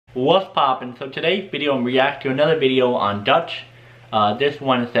What's poppin'? So today's video I'm react to another video on Dutch. This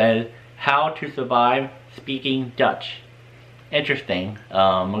one says how to survive speaking Dutch. Interesting.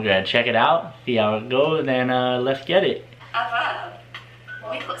 We're gonna check it out, see how it goes, and let's get it. A verb.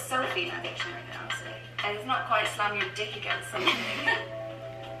 Well, we put selfie in our dictionary now, so and it's not quite slam your dick against something.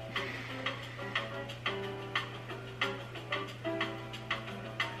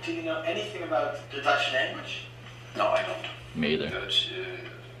 Do you know anything about the Dutch language? No, I don't. Me either. Dutch,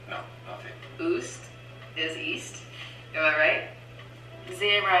 no, nothing. Oost is east. Am I right?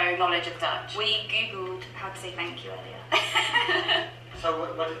 Zero knowledge of Dutch. We googled how to say thank you earlier. So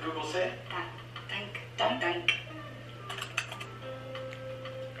what did Google say? Dank.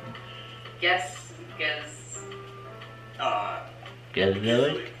 Guess.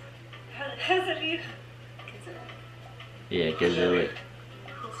 Gezellig? Gezellig. Yeah, gezellig.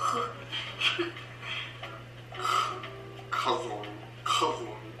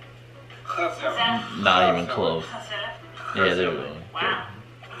 Not even close. Yeah, there we go. Wow.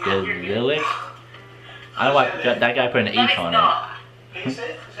 Gezellig? I don't like that guy put an H on it. Can you say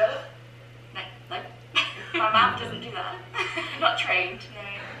it? Gezellig? No. My mouth doesn't do that. Not trained, no.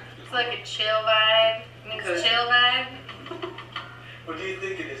 It's like a chill vibe. It's chill vibe. What do you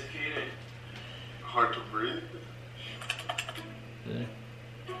think it is if you hear it? Hard to breathe.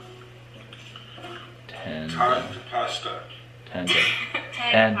 Tanned pasta.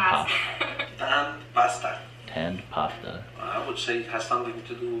 Pasta. Tanned pasta. I would say it has something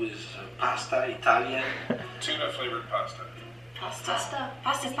to do with pasta, Italian. Tuna flavored pasta.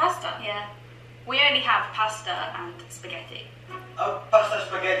 Pasta's pasta. Yeah. We only have pasta and spaghetti. Oh, pasta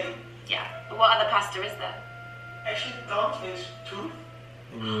spaghetti. Yeah. But what other pasta is there? Actually, don't means tooth.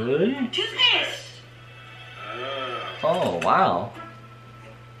 Really? Toothpaste. Oh, wow.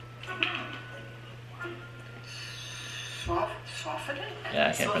 Swaffelen? Yeah,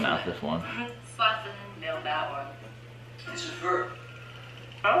 I can't pronounce this one. Swaffelen. Nailed that one. It's a verb.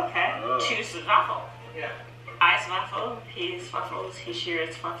 Okay. To swaffle. Yeah. I swaffle. He swaffles. He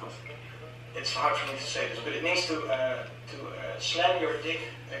shears swaffles. It's hard for me to say this, but it means to slam your dick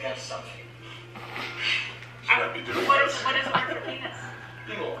against something. Should I be doing What this? is the word for penis?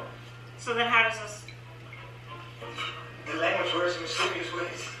 People. So then how does this... The language works in mysterious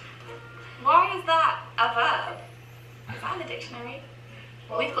ways. Why is that a verb? Is that in the dictionary?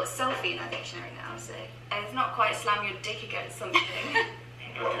 Well, we put selfie in our dictionary now, so... And it's not quite slam your dick against something.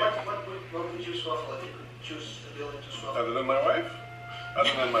 What would you swaffle if you could choose the building to swaffle? Other than my wife?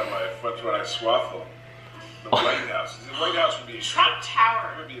 Other than my wife, what would I swaffle? The White House. The White House would be... Trump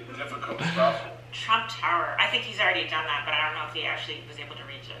Tower. It would be a difficult swaffle. Trump Tower. I think he's already done that, but I don't know if he actually was able to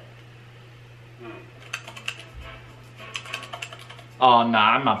reach it. Oh,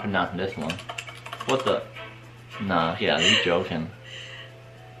 nah, I'm not pronouncing this one. What the? Nah, yeah, he's joking.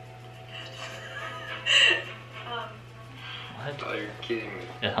 What? Are you kidding me?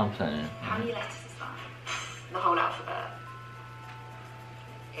 Yeah, I'm saying. How many letters is that? The whole alphabet.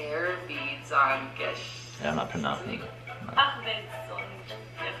 Air beads on Gish. Yeah, I'm not pronouncing it. No.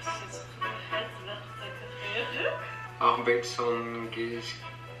 Ahmedson gives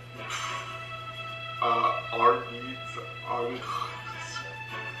Arby's on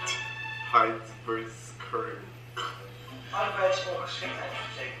Heidsburg.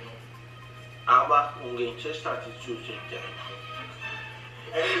 Arbeidsongeschiktheidsverzekering. Aanmaak ongewenste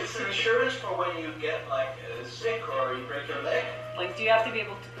And it's insurance for when you get like sick or you break your leg. Like, do you have to be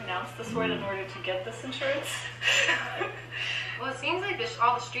able to pronounce this word in order to get this insurance? Well, it seems like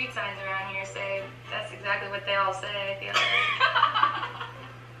all the street signs around here say that's exactly what they all say, I feel like.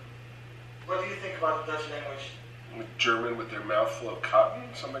 What do you think about the Dutch language? German with their mouth full of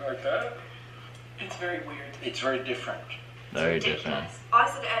cotton, something like that. It's very weird. It's very different. Very different. I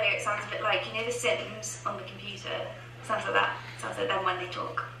said earlier, it sounds a bit like, you know the Sims on the computer? It sounds like that. It sounds like them when they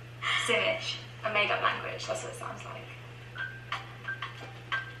talk. Simish. A made-up language, that's what it sounds like.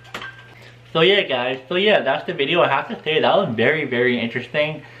 So yeah, guys. So yeah, that's the video. I have to say that was very, very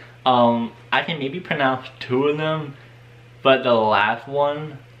interesting. I can maybe pronounce 2 of them, but the last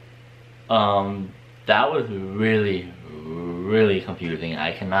one, that was really, really confusing.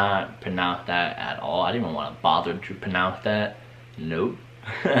 I cannot pronounce that at all. I didn't even want to bother to pronounce that. Nope.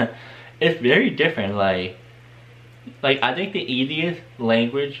 It's very different. Like I think the easiest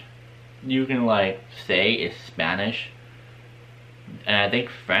language you can like say is Spanish. And I think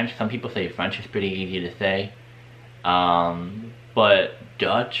French, some people say French is pretty easy to say. But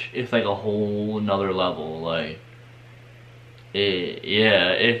Dutch is like a whole nother level. Like,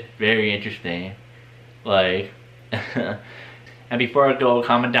 yeah, it's very interesting. Like, and before I go,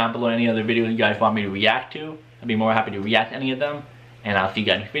 comment down below any other videos you guys want me to react to. I'd be more happy to react to any of them. and I'll see you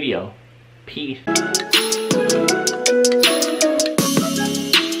guys next video. Peace.